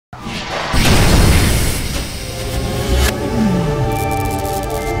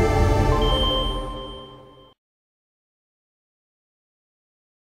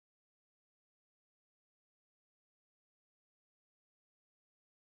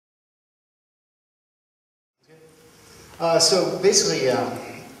So basically,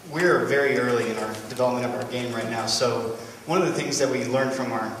 we're very early in our development of our game right now. So one of the things that we learned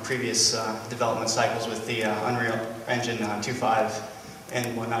from our previous development cycles with the Unreal Engine 2.5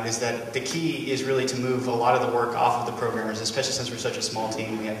 and whatnot is that the key is really to move a lot of the work off of the programmers, especially since we're such a small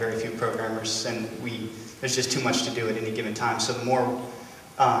team. We have very few programmers, and there's just too much to do at any given time. So the more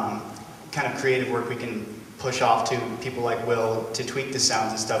kind of creative work we can push off to people like Will to tweak the sounds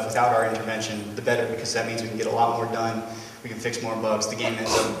and stuff without our intervention, the better, because that means we can get a lot more done. We can fix more bugs. The game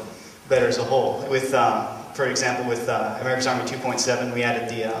ends up better as a whole. With, for example, with America's Army 2.7, we added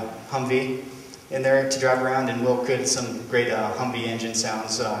the Humvee in there to drive around, and Will created some great Humvee engine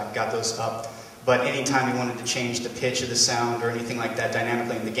sounds, got those up. But anytime he wanted to change the pitch of the sound or anything like that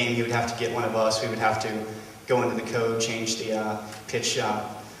dynamically in the game, he would have to get one of us. We would have to go into the code, change the pitch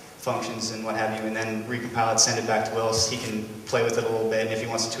functions and what have you, and then recompile it, send it back to Will so he can play with it a little bit, and if he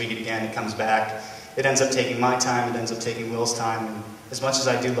wants to tweak it again, it comes back. It ends up taking my time, it ends up taking Will's time, and as much as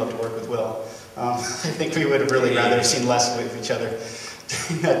I do love to work with Will, I think we would have really rather have seen less of each other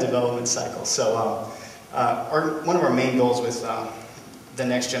during that development cycle. So one of our main goals with the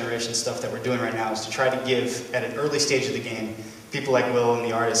next generation stuff that we're doing right now is to try to give, at an early stage of the game, people like Will and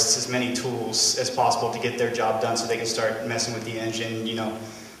the artists as many tools as possible to get their job done so they can start messing with the engine, you know,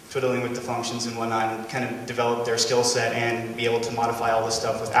 twiddling with the functions and whatnot, and kind of develop their skill set and be able to modify all this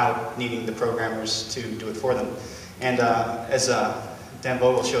stuff without needing the programmers to do it for them. And as Dan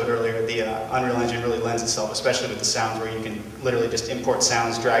Vogel showed earlier, the Unreal Engine really lends itself, especially with the sounds, where you can literally just import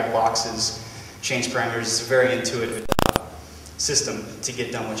sounds, drag boxes, change parameters. It's a very intuitive system to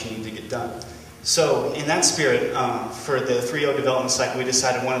get done what you need to get done. So in that spirit, for the 3.0 development cycle, we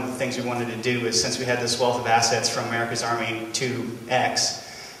decided one of the things we wanted to do is, since we had this wealth of assets from America's Army 2X,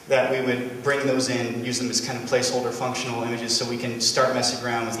 that we would bring those in, use them as kind of placeholder functional images so we can start messing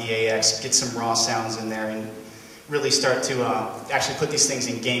around with EAX, get some raw sounds in there, and really start to actually put these things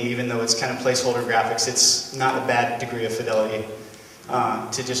in game. Even though it's kind of placeholder graphics, it's not a bad degree of fidelity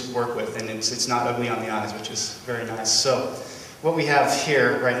to just work with, and it's not ugly on the eyes, which is very nice. So what we have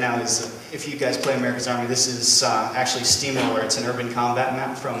here right now is, if you guys play America's Army, this is actually Steamroller. It's an urban combat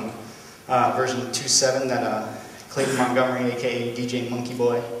map from version 2.7 that Clayton Montgomery, aka DJ Monkey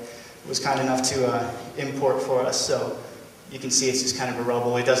Boy, was kind enough to import for us. So you can see it's just kind of a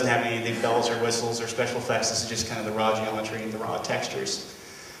rubble. It doesn't have any of the bells or whistles or special effects. This is just kind of the raw geometry and the raw textures.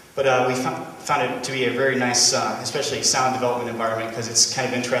 But we found it to be a very nice, especially sound development environment, because it's kind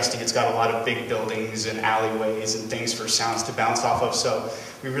of interesting. It's got a lot of big buildings and alleyways and things for sounds to bounce off of. So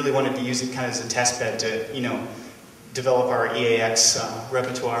we really wanted to use it kind of as a test bed to, you know, develop our EAX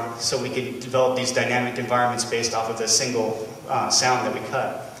repertoire so we could develop these dynamic environments based off of the single sound that we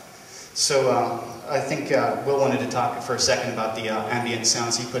cut. So I think Will wanted to talk for a second about the ambient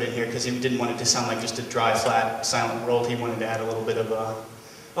sounds he put in here, because he didn't want it to sound like just a dry, flat, silent world. He wanted to add a little bit of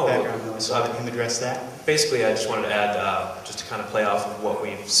background noise, so I'll let him address that. Basically, I just wanted to add, just to kind of play off of what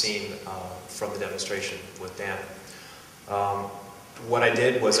we've seen from the demonstration with Dan. What I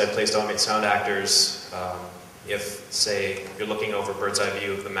did was I placed automated sound actors. If, say, you're looking over a bird's eye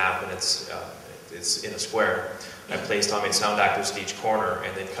view of the map and it's in a square, I placed automated sound actors at each corner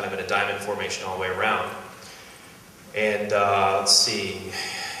and then kind of in a diamond formation all the way around. And let's see,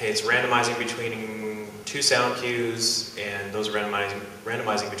 it's randomizing between 2 sound cues, and those are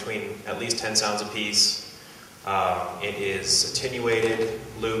randomizing between at least 10 sounds apiece. It is attenuated,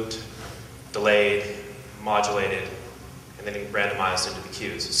 looped, delayed, modulated, and then randomized into the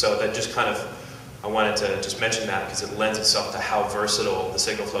cues. So that just kind of, I wanted to just mention that because it lends itself to how versatile the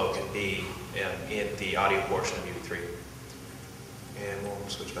signal flow can be in the audio portion of UV3. And we'll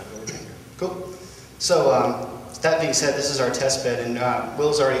switch back over here. Cool. So that being said, this is our test bed, and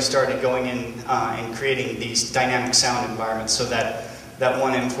Will's already started going in and creating these dynamic sound environments so that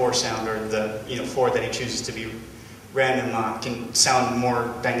one M4 sound, or the 4 that he chooses to be random, can sound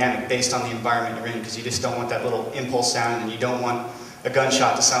more dynamic based on the environment you're in, because you just don't want that little impulse sound, and you don't want a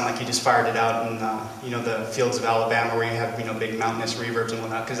gunshot to sound like you just fired it out in the fields of Alabama, where you have big mountainous reverbs and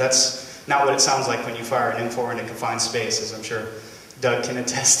whatnot, because that's not what it sounds like when you fire an M4 in a confined space, as I'm sure Doug can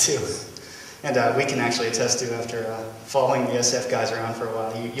attest to, and we can actually attest to after following the SF guys around for a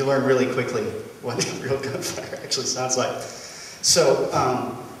while. You learn really quickly what real gunfire actually sounds like. So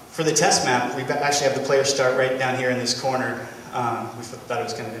for the test map, we actually have the player start right down here in this corner. We thought it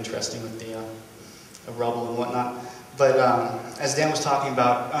was kind of interesting with the rubble and whatnot. But as Dan was talking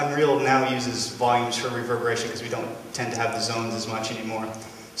about, Unreal now uses volumes for reverberation because we don't tend to have the zones as much anymore.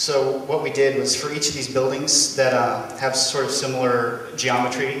 So what we did was, for each of these buildings that have sort of similar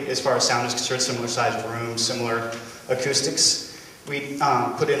geometry as far as sound is concerned, similar sized rooms, similar acoustics, we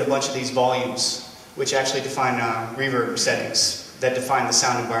put in a bunch of these volumes which actually define reverb settings that define the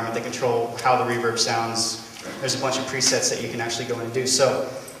sound environment, that control how the reverb sounds. There's a bunch of presets that you can actually go in and do. So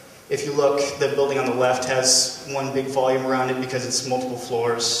if you look, the building on the left has one big volume around it because it's multiple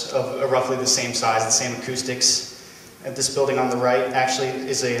floors of roughly the same size, the same acoustics. And this building on the right actually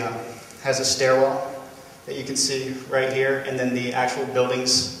is has a stairwell that you can see right here, and then the actual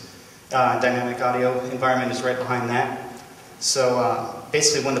building's dynamic audio environment is right behind that. So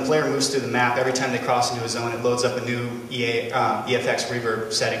basically when the player moves through the map, every time they cross into a zone, it loads up a new EFX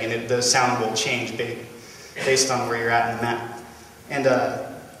reverb setting, and the sound will change based on where you're at in the map. And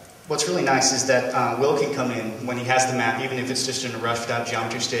what's really nice is that Will can come in when he has the map, even if it's just in a rushed out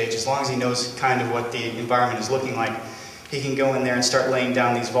geometry stage, as long as he knows kind of what the environment is looking like, he can go in there and start laying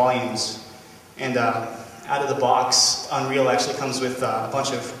down these volumes. And out of the box, Unreal actually comes with a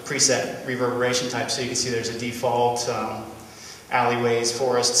bunch of preset reverberation types. So you can see there's a default, alleyways,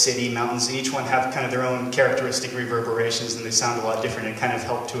 forest, city, mountains, and each one have kind of their own characteristic reverberations, and they sound a lot different and kind of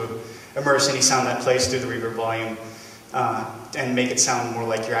help to immerse any sound that plays through the reverb volume and make it sound more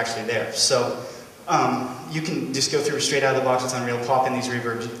like you're actually there. So you can just go through straight out of the box with Unreal, pop in these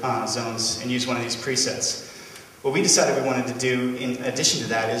reverb zones, and use one of these presets. What we decided we wanted to do in addition to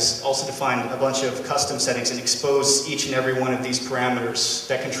that is also define a bunch of custom settings and expose each and every one of these parameters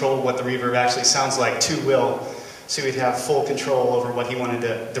that control what the reverb actually sounds like to Will, so we'd have full control over what he wanted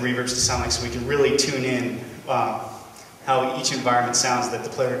the reverbs to sound like, so we can really tune in how each environment sounds that the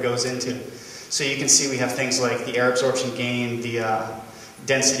player goes into. So you can see we have things like the air absorption gain, the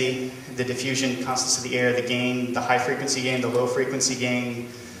density, the diffusion, constants of the air, the gain, the high frequency gain, the low frequency gain,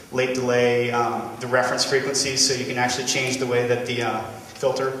 late delay, the reference frequencies, so you can actually change the way that the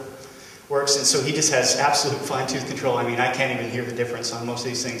filter works. And so he just has absolute fine-tooth control. I mean, I can't even hear the difference on most of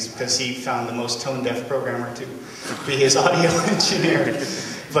these things because he found the most tone-deaf programmer to be his audio engineer.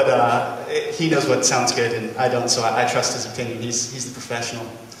 But he knows what sounds good, and I don't, so I trust his opinion. He's the professional.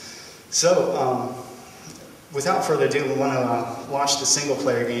 So, without further ado, we want to launch the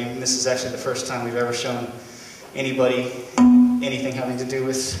single-player game. This is actually the first time we've ever shown anybody anything having to do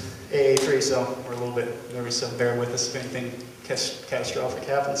with AA3, so we're a little bit nervous, so bear with us if anything catastrophic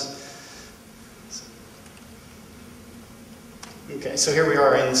happens. Okay, so here we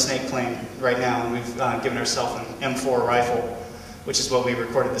are in the Snake Plane right now, and we've given ourselves an M4 rifle, which is what we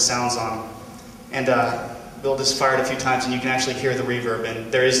recorded the sounds on. And Bill just fired a few times, and you can actually hear the reverb,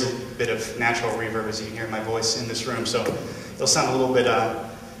 and there is a bit of natural reverb, as you can hear my voice in this room, so it'll sound a little bit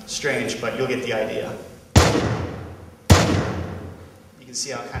strange, but you'll get the idea. You can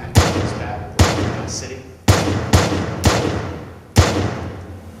see how it kind of goes back in the city.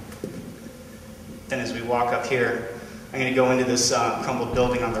 Then as we walk up here, I'm going to go into this crumbled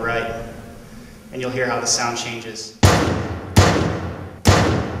building on the right, and you'll hear how the sound changes. Get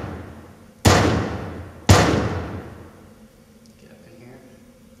up in here.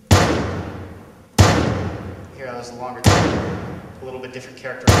 Hear how there's a longer time, a little bit different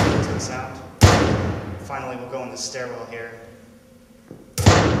characteristic to the sound. Finally, we'll go in the stairwell here.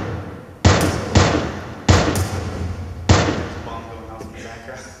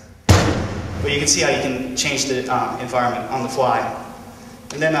 But you can see how you can change the environment on the fly.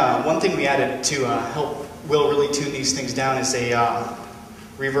 And then one thing we added to help Will really tune these things down is a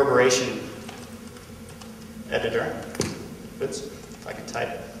reverberation editor. Oops, if I can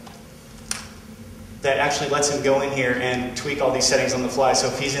type. That actually lets him go in here and tweak all these settings on the fly. So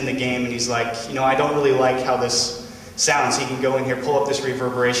if he's in the game and he's like, you know, I don't really like how this sounds, he can go in here, pull up this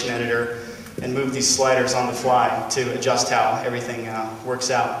reverberation editor, and move these sliders on the fly to adjust how everything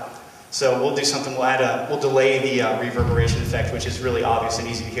works out. So we'll do something, we'll delay the reverberation effect, which is really obvious and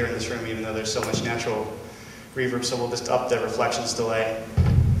easy to hear in this room, even though there's so much natural reverb. So we'll just up the reflections delay,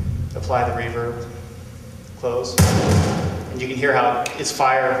 apply the reverb, close, and you can hear how it's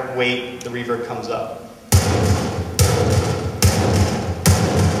fire, wait, the reverb comes up.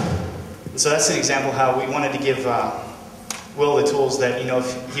 And so that's an example how we wanted to give Will the tools that, you know,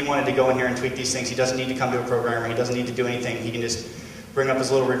 if he wanted to go in here and tweak these things, he doesn't need to come to a programmer, he doesn't need to do anything, he can just bring up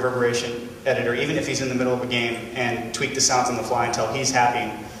his little reverberation editor, even if he's in the middle of a game, and tweak the sounds on the fly until he's happy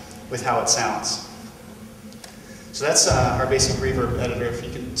with how it sounds. So that's our basic reverb editor. If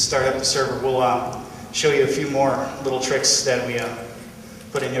you can start up the server, we'll show you a few more little tricks that we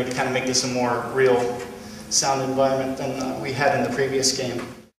put in here to kind of make this a more real sound environment than we had in the previous game.